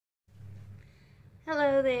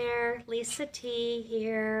Hello there, Lisa T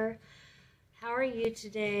here. How are you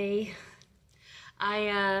today?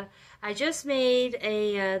 I just made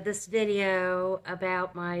this video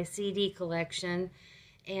about my CD collection,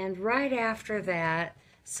 and right after that,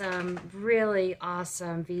 some really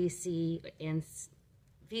awesome VCLT and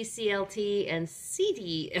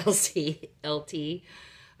CDLT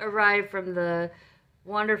arrived from the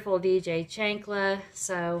wonderful DJ Chancla.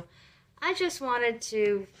 So I just wanted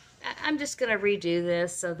to. I'm just going to redo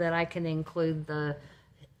this so that I can include the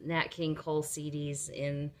Nat King Cole CDs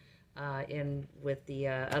in with the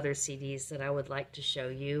other CDs that I would like to show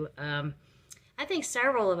you. I think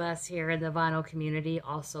several of us here in the vinyl community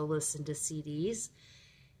also listen to CDs.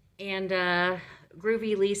 And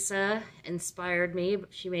Groovy Lisa inspired me.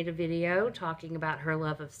 She made a video talking about her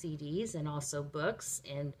love of CDs and also books,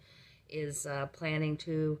 and is planning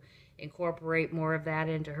to incorporate more of that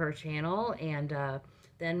into her channel. And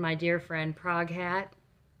then my dear friend Proghat,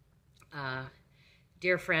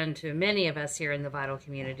 dear friend to many of us here in the vinyl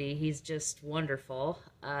community, he's just wonderful.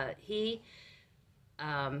 He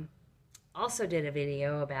also did a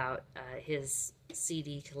video about his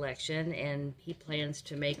CD collection, and he plans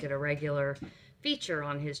to make it a regular feature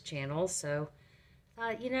on his channel. So,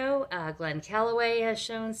 Glenn Calloway has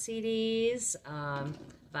shown CDs,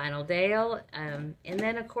 Vinyl Dale, and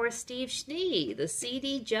then, of course, Steve Schnee, the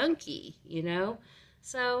CD Junkie,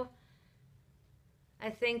 So, I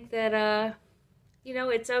think that,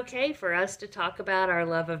 it's okay for us to talk about our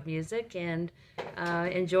love of music and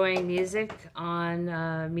enjoying music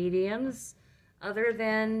on mediums other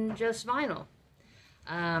than just vinyl.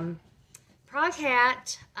 Proghat,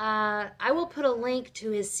 I will put a link to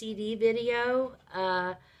his CD video,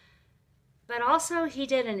 but also he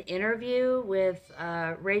did an interview with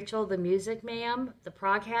Rachel the Music Ma'am, the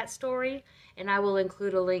Proghat story, and I will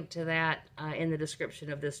include a link to that in the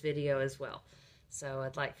description of this video as well. So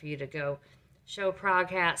I'd like for you to go show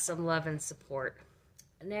Proghat some love and support.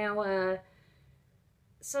 Now,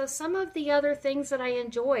 so some of the other things that I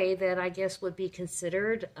enjoy that I guess would be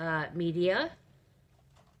considered media.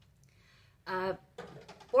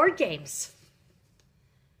 Board games.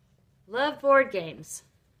 Love board games.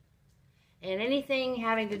 And anything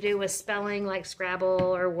having to do with spelling, like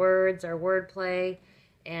Scrabble or words or wordplay,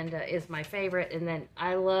 and is my favorite. And then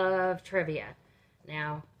I love trivia.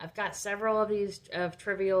 Now, I've got several of these of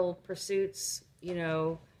Trivial Pursuits,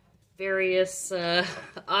 various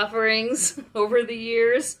offerings over the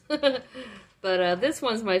years. But this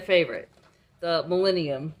one's my favorite, the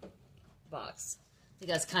Millennium box. I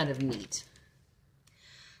think that's kind of neat.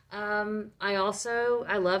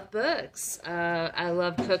 I love books. I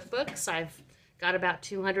love cookbooks. I've got about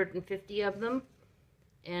 250 of them.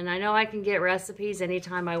 And I know I can get recipes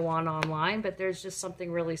anytime I want online, but there's just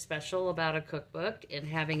something really special about a cookbook and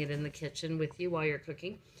having it in the kitchen with you while you're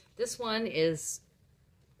cooking. This one is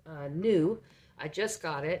new. I just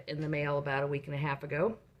got it in the mail about a week and a half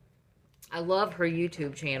ago. I love her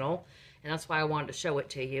YouTube channel, and that's why I wanted to show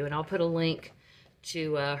it to you. And I'll put a link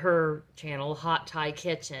to her channel, Hot Thai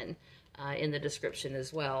Kitchen, in the description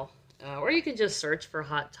as well. Or you can just search for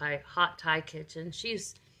Hot Thai Kitchen.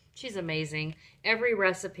 She's amazing. Every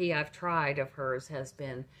recipe I've tried of hers has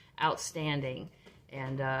been outstanding.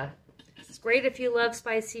 And it's great if you love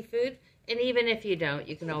spicy food. And even if you don't,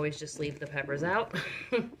 you can always just leave the peppers out.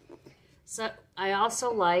 So I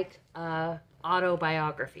also like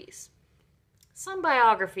autobiographies. Some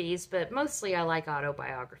biographies, but mostly I like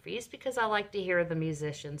autobiographies because I like to hear the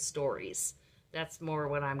musicians' stories. That's more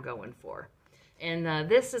what I'm going for. And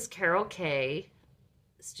this is Carol Kay,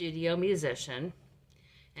 studio musician.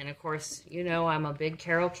 And of course, I'm a big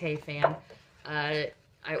Carol Kay fan. I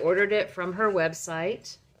ordered it from her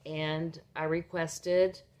website, and I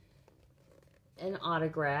requested an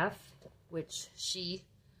autograph, which she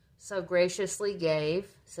so graciously gave. It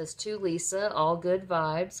says, "To Lisa, all good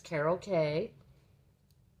vibes, Carol Kay."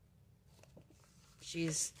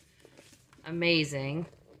 She's amazing.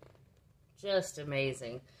 Just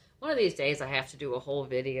amazing. One of these days I have to do a whole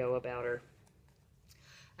video about her.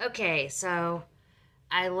 Okay, so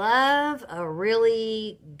I love a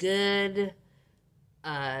really good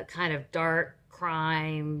kind of dark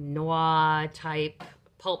crime, noir type,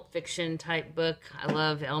 pulp fiction type book. I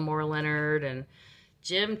love Elmore Leonard and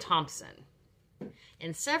Jim Thompson.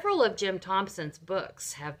 And several of Jim Thompson's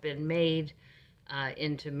books have been made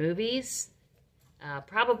into movies.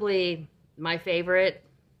 Probably my favorite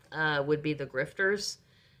would be The Grifters.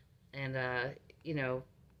 And,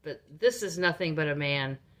 but This Is Nothing But a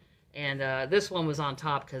Man. And this one was on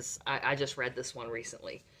top because I just read this one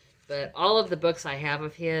recently. But all of the books I have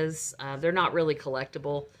of his, they're not really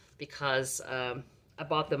collectible because I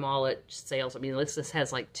bought them all at sales. I mean, this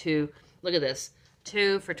has like 2, look at this,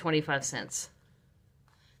 2 for 25 cents.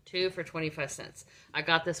 2 for 25 cents. I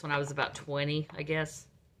got this when I was about 20, I guess.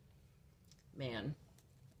 Man,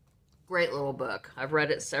 great little book. I've read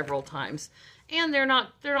it several times, and they're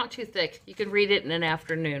not too thick. You can read it in an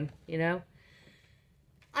afternoon, you know.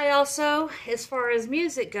 I also, as far as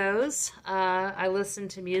music goes, I listen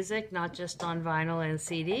to music not just on vinyl and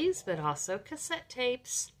CDs, but also cassette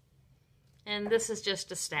tapes. And this is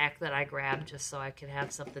just a stack that I grabbed just so I could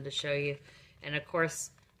have something to show you. And of course,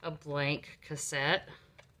 a blank cassette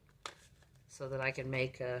so that I can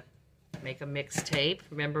make a mixtape.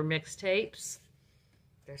 Remember mixtapes?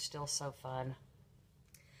 They're still so fun.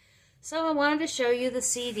 So I wanted to show you the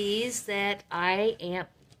CDs that I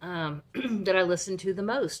that I listen to the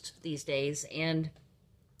most these days, and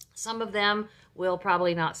some of them will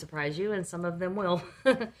probably not surprise you, and some of them will.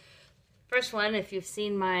 First one, if you've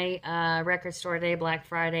seen my Record Store Day Black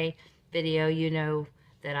Friday video, you know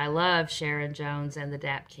that I love Sharon Jones and the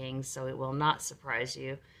Nat Kings, so it will not surprise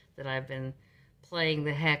you that I've been playing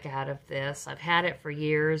the heck out of this. I've had it for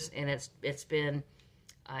years, and it's been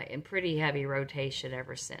in pretty heavy rotation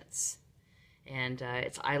ever since. And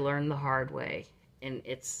I learned the hard way, and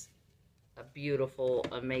it's a beautiful,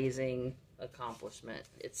 amazing accomplishment.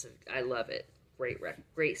 I love it.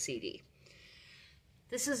 Great CD.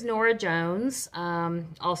 This is Norah Jones,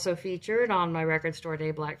 also featured on my Record Store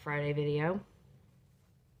Day Black Friday video.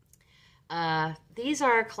 These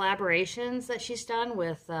are collaborations that she's done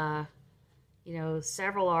with, you know,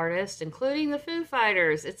 several artists, including the Foo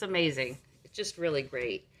Fighters. It's amazing. It's just really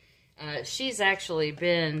great. She's actually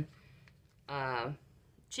been,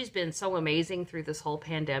 she's been so amazing through this whole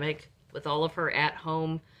pandemic with all of her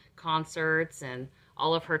at-home concerts and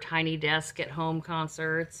all of her tiny desk at-home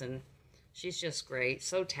concerts, and she's just great,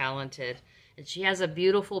 so talented. And she has a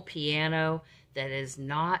beautiful piano that is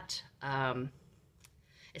not,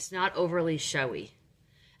 it's not overly showy.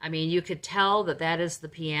 I mean, you could tell that that is the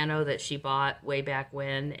piano that she bought way back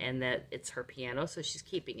when, and that it's her piano, so she's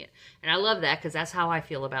keeping it. And I love that, because that's how I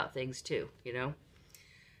feel about things too, you know?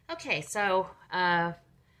 Okay, so I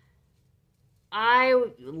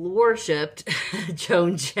worshipped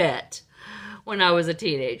Joan Jett when I was a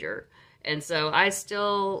teenager. And so I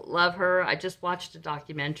still love her. I just watched a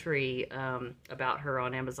documentary about her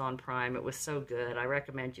on Amazon Prime. It was so good. I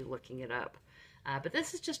recommend you looking it up. But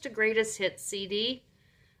this is just a greatest hits CD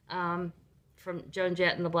from Joan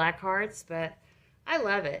Jett and the Blackhearts. But I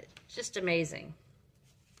love it. Just amazing.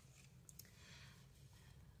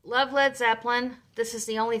 Love Led Zeppelin. This is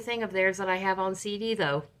the only thing of theirs that I have on CD,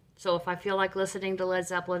 though. So if I feel like listening to Led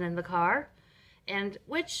Zeppelin in the car, and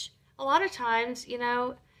which a lot of times, you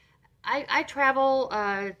know, I travel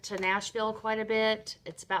to Nashville quite a bit.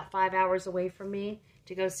 It's about 5 hours away from me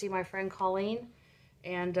to go see my friend Colleen.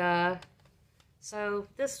 And so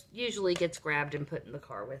this usually gets grabbed and put in the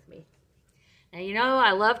car with me. Now, you know, I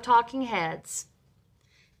love Talking Heads.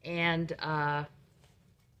 And I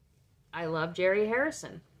love Jerry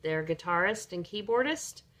Harrison, their guitarist and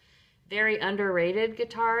keyboardist. Very underrated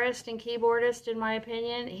guitarist and keyboardist, in my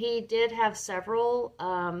opinion. He did have several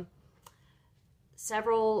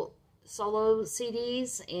solo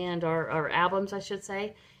CDs or albums, I should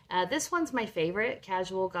say. This one's my favorite,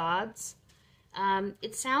 Casual Gods.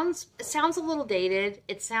 It sounds a little dated.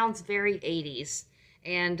 It sounds very 80s,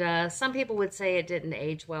 and some people would say it didn't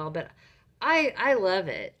age well, but I love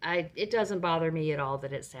it. It doesn't bother me at all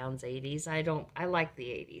that it sounds 80s. I like the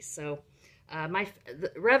 80s. So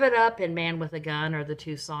Rev It Up and Man with a Gun are the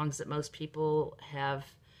two songs that most people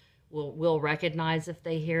will recognize if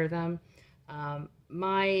they hear them.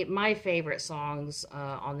 My favorite songs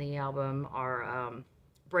on the album are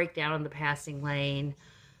Breakdown in the Passing Lane,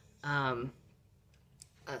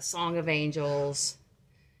 Song of Angels.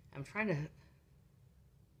 I'm trying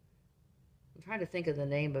to think of the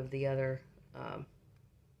name of the other,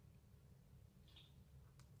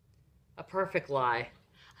 A Perfect Lie.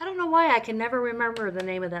 I don't know why I can never remember the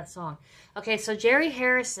name of that song. Okay, so Jerry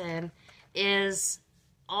Harrison is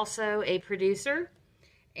also a producer.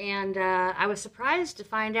 And I was surprised to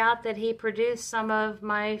find out that he produced some of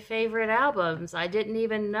my favorite albums. I didn't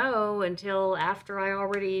even know until after I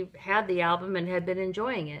already had the album and had been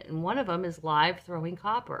enjoying it. And one of them is Live Throwing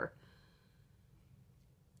Copper.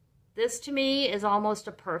 This, to me, is almost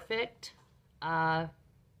a perfect album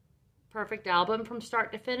from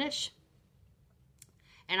start to finish.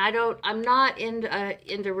 And I'm not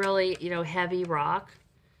into really, you know, heavy rock,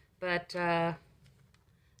 but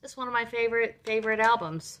it's one of my favorite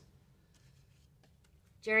albums.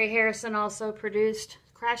 Jerry Harrison also produced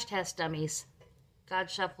Crash Test Dummies, God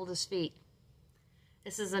Shuffled His Feet.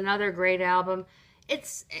 This is another great album.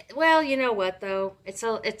 Well, you know what though? It's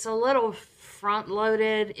a little front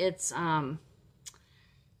loaded.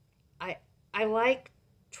 I like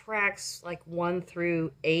tracks like 1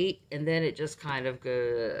 through 8, and then it just kind of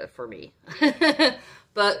go for me.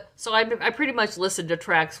 But so I pretty much listen to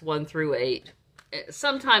tracks 1 through 8.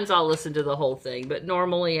 Sometimes I'll listen to the whole thing, but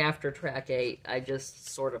normally after track 8, I just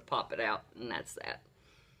sort of pop it out, and that's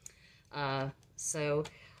that. So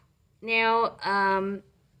now,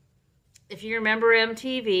 if you remember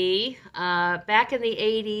MTV, back in the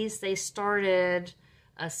 80s, they started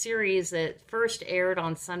a series that first aired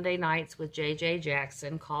on Sunday nights with DJ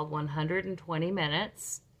Jackson called 120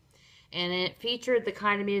 Minutes. And it featured the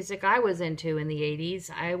kind of music I was into in the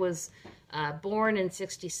 80s. I was born in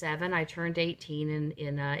 67. I turned 18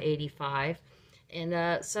 in 85.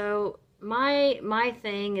 And so my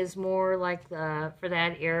thing is more like for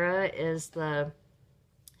that era is the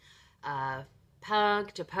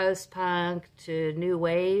punk to post-punk to new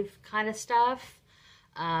wave kind of stuff,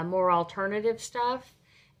 more alternative stuff.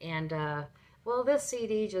 And, well, this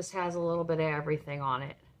CD just has a little bit of everything on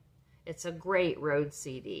it. It's a great road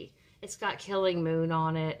CD. It's got Killing Moon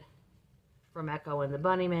on it from Echo and the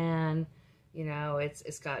Bunnymen. You know,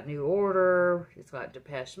 it's got New Order. It's got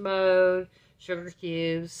Depeche Mode, Sugar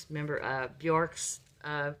Cubes. Remember Bjork's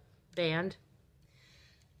band?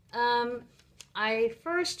 I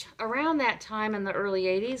first, around that time in the early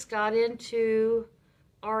 80s, got into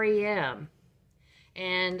REM.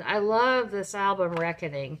 And I love this album,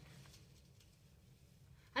 Reckoning.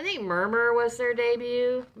 I think Murmur was their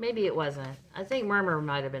debut. Maybe it wasn't. I think Murmur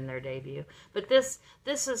might have been their debut. But this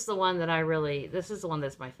is the one that this is the one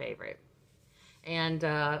that's my favorite. And,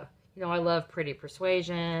 you know, I love Pretty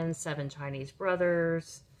Persuasion, Seven Chinese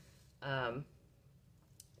Brothers, Time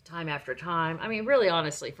After Time. I mean, really,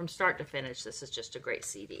 honestly, from start to finish, this is just a great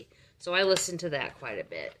CD. So I listened to that quite a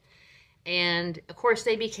bit. And, of course,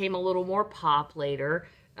 they became a little more pop later,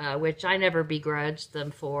 which I never begrudged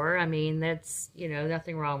them for. I mean, that's, you know,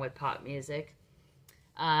 nothing wrong with pop music.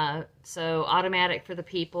 So Automatic for the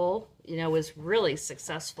People, you know, was really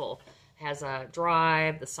successful. Has a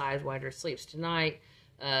Drive, The Sidewinder Sleeps Tonight,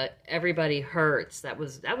 Everybody Hurts. That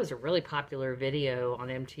was a really popular video on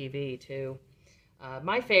MTV, too.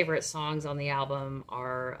 My favorite songs on the album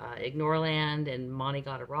are Ignoreland and Monty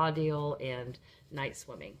Got a Raw Deal and Night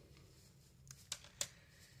Swimming.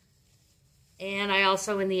 And I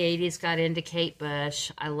also, in the 80s, got into Kate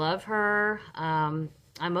Bush. I love her.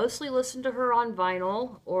 I mostly listen to her on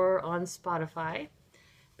vinyl or on Spotify.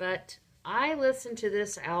 But I listened to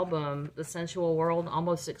this album, The Sensual World,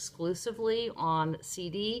 almost exclusively on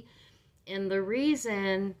CD. And the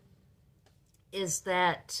reason is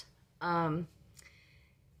that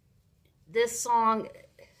this song,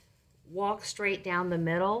 Walk Straight Down the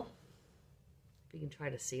Middle. If you can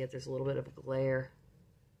try to see it, there's a little bit of a glare.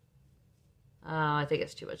 I think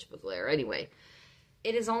it's too much of a glare. Anyway,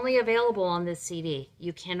 it is only available on this CD.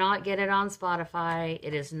 You cannot get it on Spotify.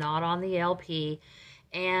 It is not on the LP.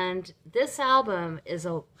 And this album is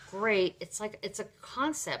it's a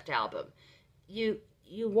concept album. You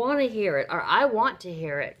want to hear it, or I want to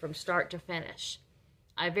hear it from start to finish.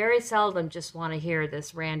 I very seldom just want to hear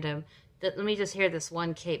this random, let me just hear this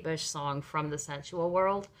one Kate Bush song from The Sensual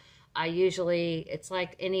World. It's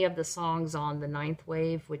like any of the songs on the Ninth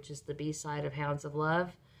Wave, which is the B-side of Hounds of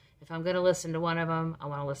Love. If I'm going to listen to one of them, I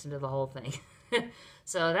want to listen to the whole thing.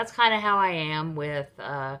 So that's kind of how I am with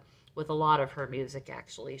a lot of her music,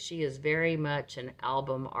 actually. She is very much an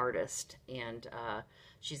album artist, and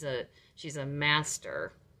she's a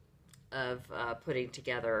master of putting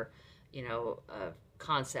together, you know, a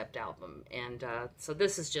concept album. And so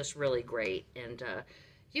this is just really great. And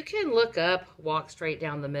you can look up Walk Straight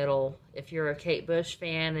Down the Middle if you're a Kate Bush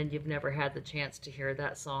fan and you've never had the chance to hear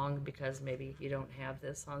that song because maybe you don't have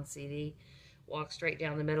this on CD. Walk Straight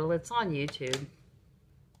Down the Middle. It's on YouTube.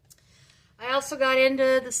 I also got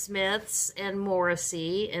into the Smiths and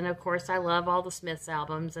Morrissey, and of course I love all the Smiths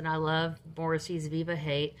albums, and I love Morrissey's Viva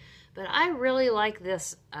Hate, but I really like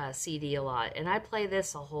this CD a lot, and I play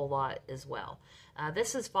this a whole lot as well.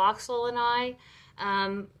 This is Voxel and I.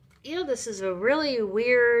 You know, this is a really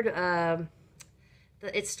weird,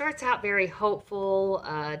 it starts out very hopeful,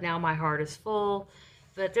 Now My Heart Is Full,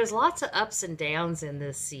 but there's lots of ups and downs in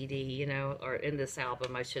this CD, you know, or in this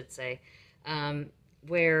album, I should say,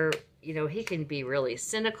 where, you know, he can be really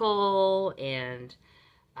cynical and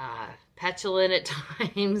petulant at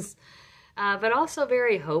times, but also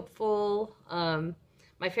very hopeful.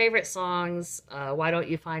 My favorite songs, Why Don't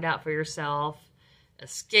You Find Out For Yourself? A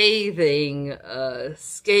scathing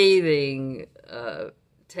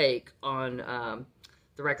take on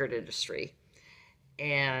the record industry.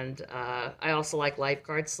 And I also like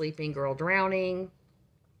Lifeguard Sleeping, Girl Drowning,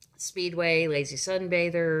 Speedway, Lazy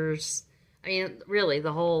Sunbathers. I mean, really,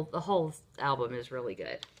 the whole album is really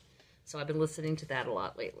good. So I've been listening to that a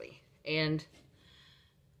lot lately. And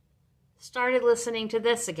started listening to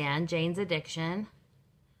this again, Jane's Addiction.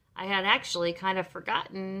 I had actually kind of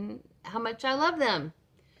forgotten how much I love them.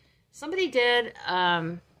 Somebody did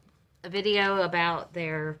a video about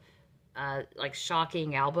their like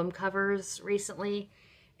shocking album covers recently,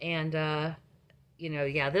 and you know,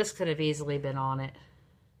 yeah, this could have easily been on it.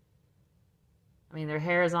 I mean, their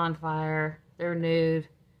hair is on fire, they're nude,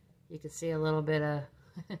 you can see a little bit of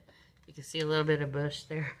you can see a little bit of bush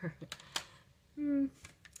there.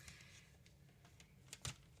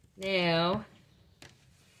 Now,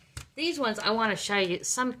 these ones, I want to show you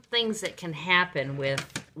some things that can happen with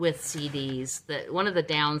CDs. That one of the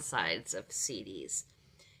downsides of CDs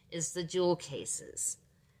is the jewel cases.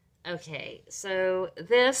 Okay, so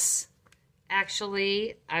this,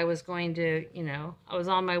 actually, I was going to, you know, I was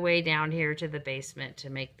on my way down here to the basement to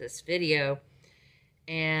make this video,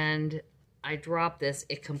 and I dropped this.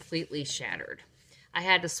 It completely shattered. I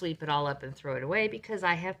had to sweep it all up and throw it away because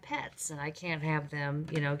I have pets, and I can't have them,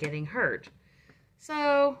 you know, getting hurt.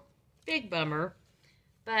 So, big bummer.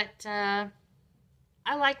 But,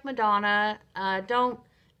 I like Madonna. Don't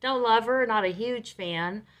love her, not a huge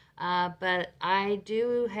fan. But I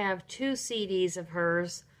do have 2 CDs of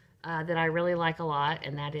hers that I really like a lot,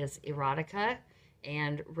 and that is Erotica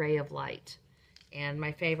and Ray of Light. And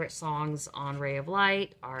my favorite songs on Ray of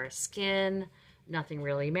Light are Skin, Nothing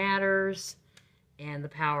Really Matters, and The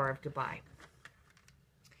Power of Goodbye.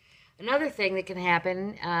 Another thing that can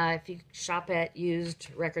happen if you shop at used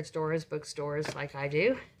record stores, bookstores like I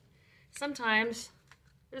do, sometimes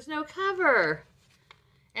there's no cover.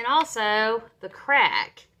 And also the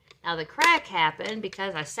crack. Now the crack happened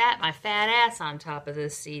because I sat my fat ass on top of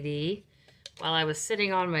this CD while I was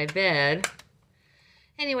sitting on my bed.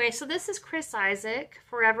 Anyway, so this is Chris Isaak,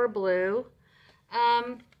 Forever Blue.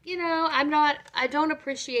 You know, I don't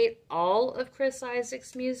appreciate all of Chris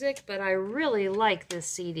Isaak's music, but I really like this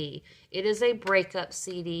CD. It is a breakup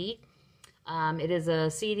CD. It is a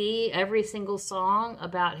CD, every single song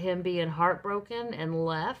about him being heartbroken and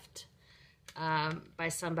left by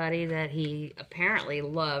somebody that he apparently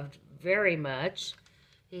loved very much.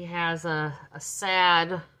 He has a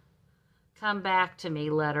sad come back to me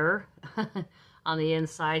letter on the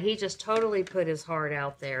inside. He just totally put his heart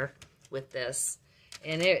out there with this.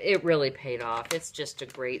 And it really paid off. It's just a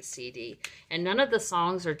great CD. And none of the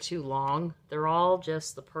songs are too long. They're all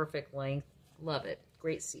just the perfect length. Love it.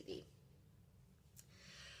 Great CD.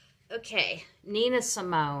 Okay, Nina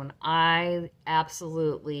Simone. I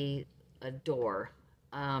absolutely adore.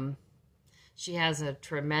 She has a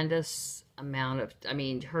tremendous amount of, I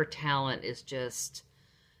mean, her talent is just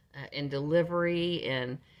in delivery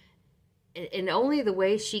and only the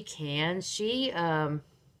way she can. She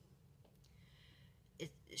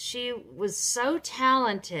was so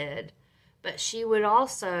talented, but she would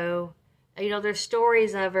also, you know, there's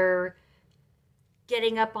stories of her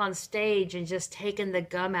getting up on stage and just taking the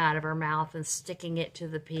gum out of her mouth and sticking it to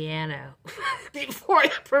the piano before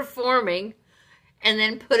performing, and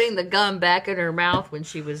then putting the gum back in her mouth when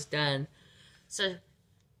she was done. So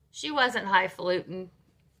she wasn't highfalutin.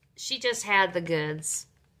 She just had the goods.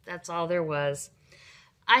 That's all there was.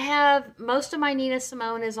 I have, most of my Nina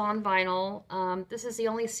Simone is on vinyl. This is the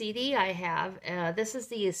only CD I have. This is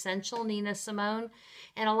the Essential Nina Simone.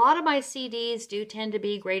 And a lot of my CDs do tend to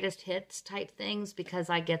be greatest hits type things because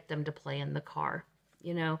I get them to play in the car.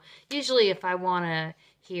 You know, usually if I want to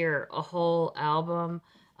hear a whole album,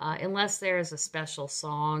 unless there's a special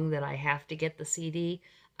song that I have to get the CD,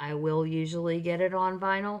 I will usually get it on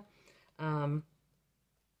vinyl.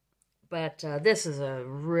 But this is a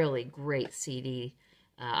really great CD.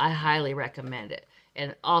 I highly recommend it.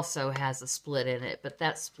 And also has a split in it, but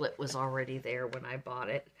that split was already there when I bought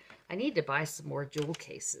it. I need to buy some more jewel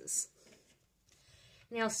cases.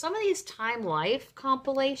 Now, some of these Time Life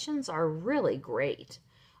compilations are really great.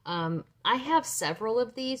 I have several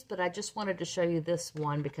of these, but I just wanted to show you this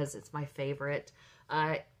one because it's my favorite.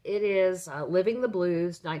 It is Living the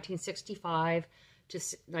Blues, 1965 to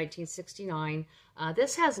 1969.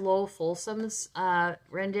 This has Lowell Fulsom's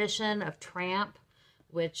rendition of Tramp,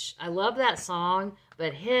 which I love that song,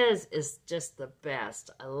 but his is just the best.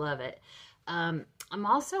 I love it. I'm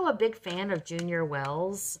also a big fan of Junior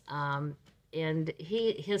Wells, and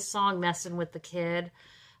his song Messin' with the Kid.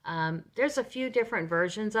 There's a few different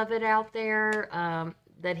versions of it out there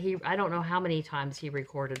that I don't know how many times he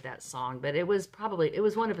recorded that song, but it was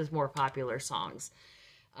one of his more popular songs.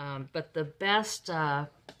 But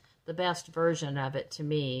the best version of it to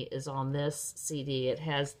me is on this CD. It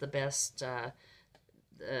has the best,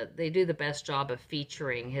 they do the best job of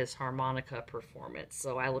featuring his harmonica performance.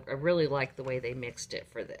 So I really like the way they mixed it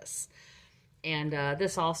for this. And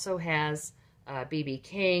this also has B.B.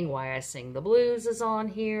 King, Why I Sing the Blues is on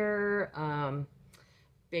here.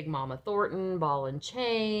 Big Mama Thornton, Ball and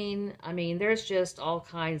Chain. I mean, there's just all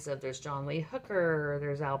kinds of, there's John Lee Hooker,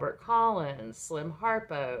 there's Albert Collins, Slim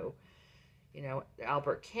Harpo, you know,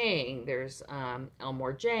 Albert King, there's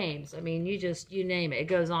Elmore James. I mean, you name it. It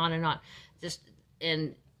goes on and on. Just,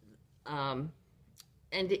 and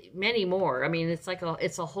many more. I mean, it's like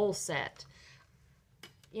it's a whole set.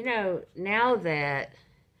 You know, now that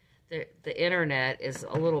the internet is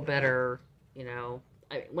a little better, you know,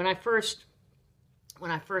 when I first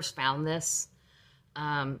found this,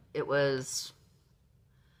 it was,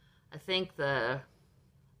 I think, the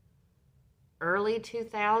early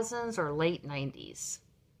 2000s or late 90s.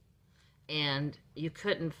 And you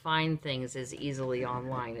couldn't find things as easily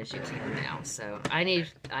online as you can now. So I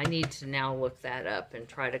need to now look that up and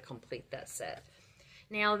try to complete that set.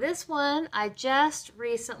 Now this one I just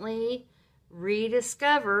recently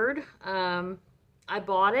rediscovered. I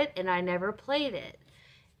bought it and I never played it.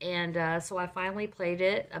 And so I finally played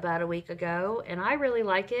it about a week ago, and I really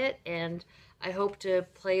like it, and I hope to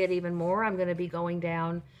play it even more. I'm going to be going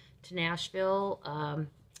down to Nashville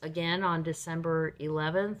again on December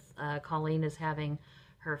 11th. Colleen is having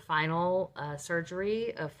her final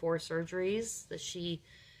surgery of 4 surgeries that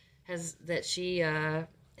she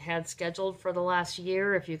had scheduled for the last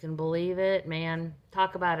year, if you can believe it. Man,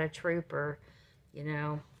 talk about a trooper. You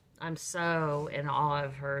know, I'm so in awe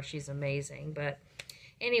of her. She's amazing. But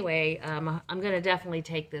anyway, I'm going to definitely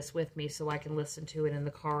take this with me so I can listen to it in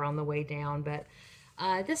the car on the way down. But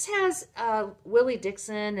this has Willie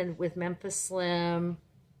Dixon and with Memphis Slim.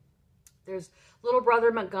 There's Little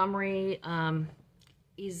Brother Montgomery.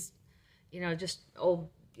 He's, you know, just old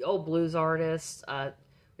blues artist.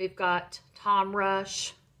 We've got Tom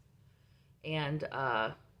Rush and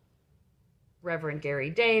Reverend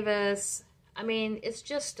Gary Davis. I mean, it's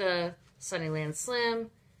just Sunnyland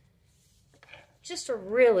Slim. Just a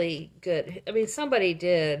really good, I mean, somebody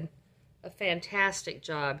did a fantastic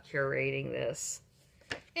job curating this.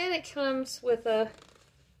 And it comes with it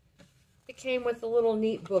came with a little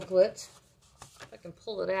neat booklet. If I can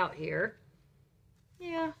pull it out here.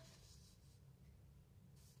 Yeah.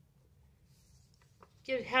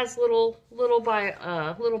 It has little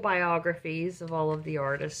biographies of all of the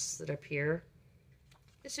artists that appear.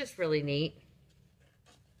 It's just really neat.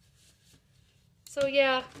 So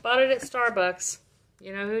yeah, bought it at Starbucks.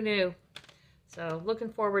 You know, who knew? So looking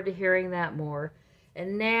forward to hearing that more.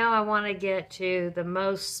 And now I want to get to the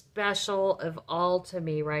most special of all to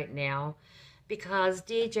me right now, because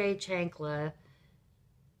DJ Chancla,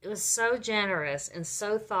 it was so generous and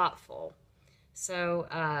so thoughtful. So,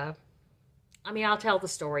 I mean, I'll tell the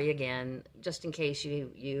story again, just in case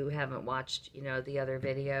you haven't watched, you know, the other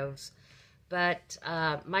videos. But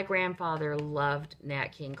my grandfather loved Nat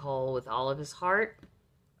King Cole with all of his heart.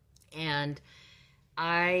 And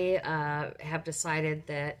I have decided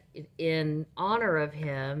that in honor of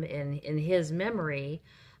him, in his memory,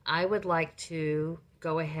 I would like to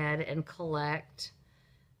go ahead and collect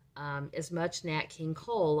as much Nat King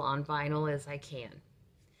Cole on vinyl as I can.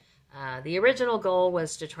 The original goal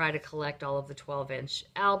was to try to collect all of the 12-inch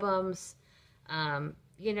albums.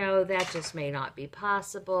 You know, that just may not be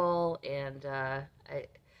possible, and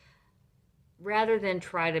rather than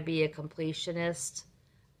try to be a completionist,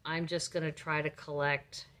 I'm just going to try to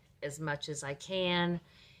collect as much as I can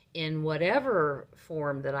in whatever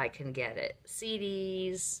form that I can get it.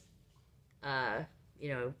 CDs, you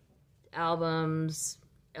know, albums,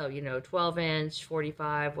 you know, 12-inch,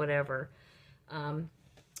 45, whatever.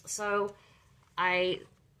 So I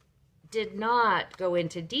did not go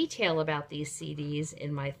into detail about these CDs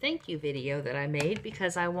in my thank you video that I made,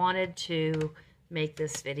 because I wanted to make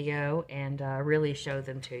this video and really show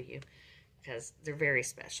them to you, because they're very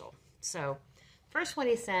special. So first one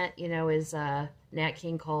he sent, you know, is Nat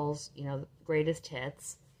King Cole's, you know, Greatest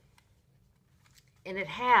Hits. And it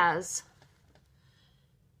has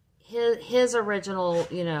his original,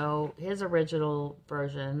 you know, his original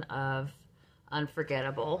version of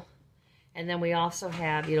Unforgettable. And then we also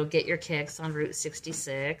have, you know, Get Your Kicks on Route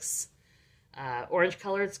 66, Orange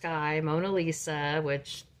Colored Sky, Mona Lisa,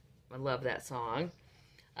 which I love that song,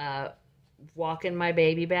 Walking My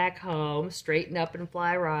Baby Back Home, Straighten Up and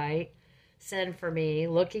Fly Right, Send For Me,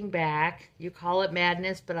 Looking Back, You Call It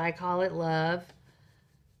Madness, But I Call It Love.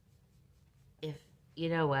 If, you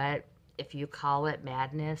know what, if you call it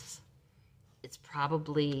madness, it's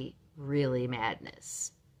probably really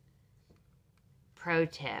madness. pro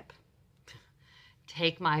tip.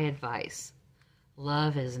 Take my advice.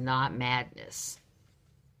 Love is not madness.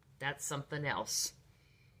 That's something else.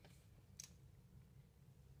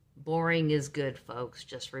 Boring is good, folks.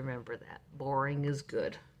 Just remember that. Boring is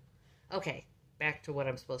good. Okay, back to what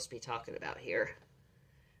I'm supposed to be talking about here.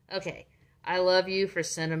 Okay, I Love You for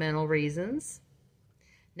Sentimental Reasons.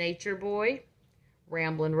 Nature Boy,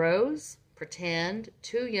 Ramblin' Rose, Pretend,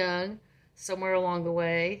 Too Young, Somewhere Along the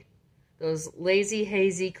Way, those lazy,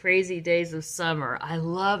 hazy, crazy days of summer. I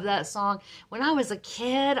love that song. When I was a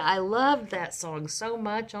kid, I loved that song so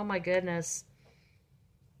much. Oh my goodness.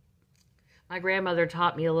 My grandmother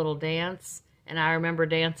taught me a little dance, and I remember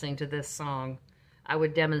dancing to this song. I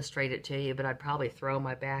would demonstrate it to you, but I'd probably throw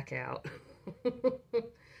my back out.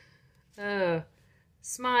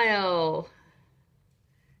 Smile.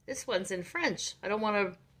 This one's in French. I don't want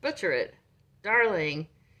to butcher it. Darling,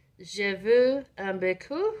 je veux un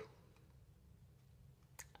bécu.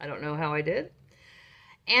 I don't know how I did.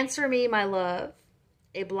 Answer Me, My Love.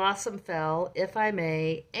 A Blossom Fell, If I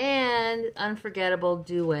May, and Unforgettable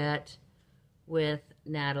Duet with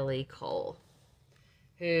Nat Cole,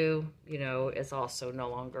 who, you know, is also no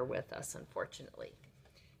longer with us, unfortunately.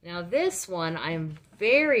 Now, this one I'm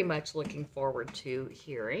very much looking forward to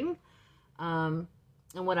hearing. And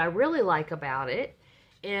what I really like about it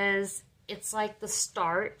is it's like the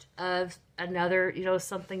start of another, you know,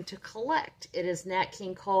 something to collect. It is Nat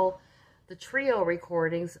King Cole, the Trio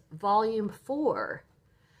Recordings, Volume 4.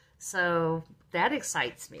 So that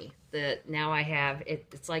excites me that now I have it.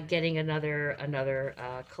 It's like getting another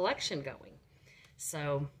collection going.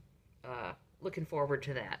 So looking forward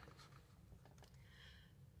to that.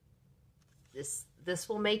 This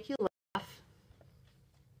will make you laugh.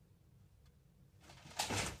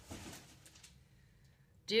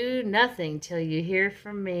 Do Nothing Till You Hear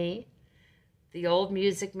From Me. The Old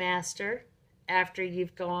Music Master, After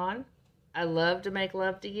You've Gone. I Love to Make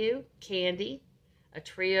Love to You. Candy. A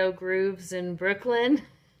Trio Grooves in Brooklyn.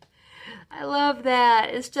 I love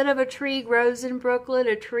that. Instead of A Tree Grows in Brooklyn,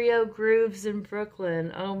 A Trio Grooves in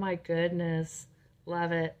Brooklyn. Oh my goodness.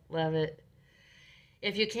 Love it. Love it.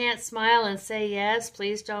 If You Can't Smile and Say Yes,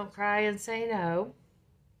 Please Don't Cry and Say No.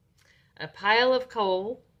 A Pile of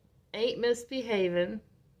Coal. Ain't Misbehavin'.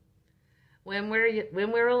 When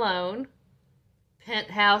We're Alone.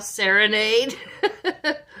 Penthouse Serenade.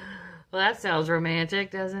 Well, that sounds romantic,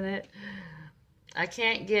 doesn't it? I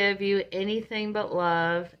Can't Give You Anything But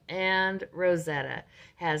Love, and Rosetta.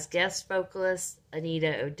 Has guest vocalist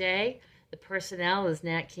Anita O'Day. The personnel is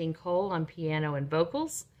Nat King Cole on piano and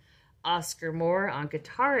vocals, Oscar Moore on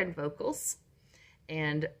guitar and vocals,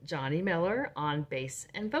 and Johnny Miller on bass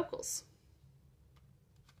and vocals.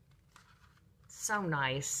 So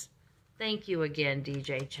nice. Thank you again,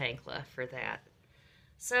 DJ Chancla, for that.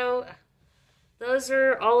 So those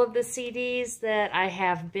are all of the CDs that I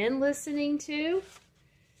have been listening to,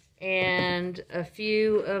 and a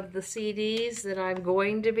few of the CDs that I'm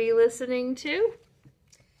going to be listening to.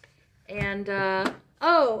 And, and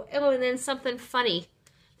then something funny.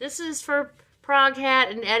 This is for Prog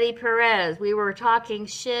Hat and Eddie Perez. We were talking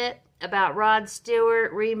shit about Rod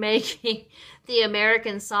Stewart remaking the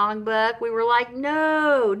American Songbook. We were like,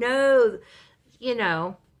 no, you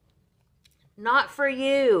know, not for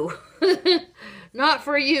you. Not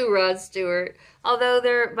for you, Rod Stewart. Although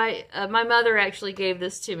my mother actually gave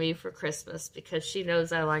this to me for Christmas because she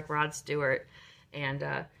knows I like Rod Stewart. And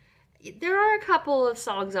there are a couple of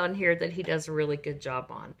songs on here that he does a really good job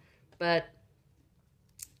on. But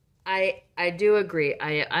I do agree.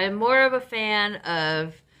 I'm more of a fan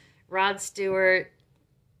of Rod Stewart,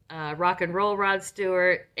 rock and roll Rod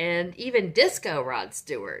Stewart, and even disco Rod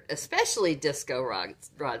Stewart, especially disco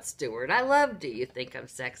Rod Stewart. I love Do You Think I'm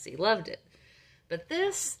Sexy? Loved it. But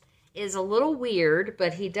this is a little weird,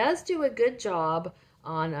 but he does do a good job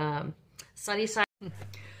on Sunny Side.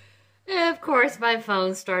 Of course, my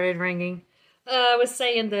phone started ringing. I was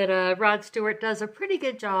saying that Rod Stewart does a pretty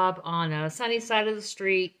good job on Sunny Side of the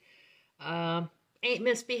Street. Ain't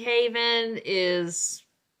Misbehavin' is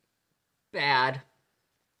bad.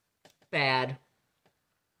 Bad.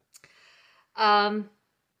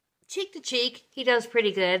 Cheek to Cheek, he does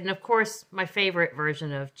pretty good. And of course, my favorite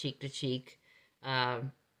version of Cheek to Cheek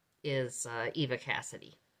is Eva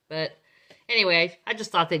Cassidy. But anyway, I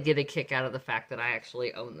just thought they'd get a kick out of the fact that I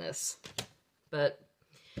actually own this. But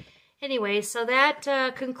anyway, so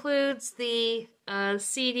that concludes the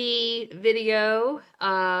CD video.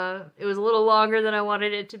 It was a little longer than I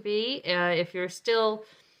wanted it to be. If you're still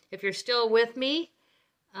with me,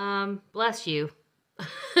 bless you.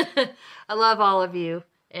 I love all of you.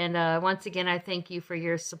 And once again, I thank you for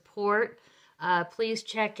your support. Please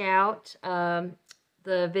check out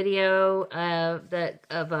the video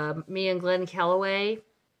of me and Glenn Kellaway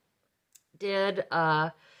did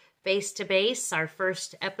Base to Base, our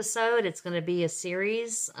first episode. It's going to be a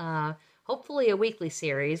series, hopefully a weekly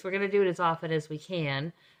series. We're going to do it as often as we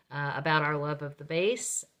can about our love of the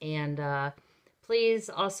bass. And please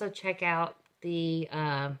also check out the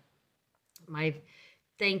my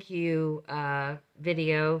thank you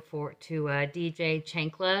video to DJ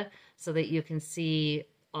Chancla, so that you can see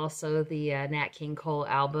also the Nat King Cole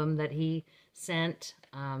album that he sent.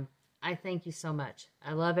 I thank you so much.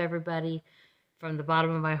 I love everybody from the bottom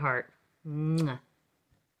of my heart. Mwah.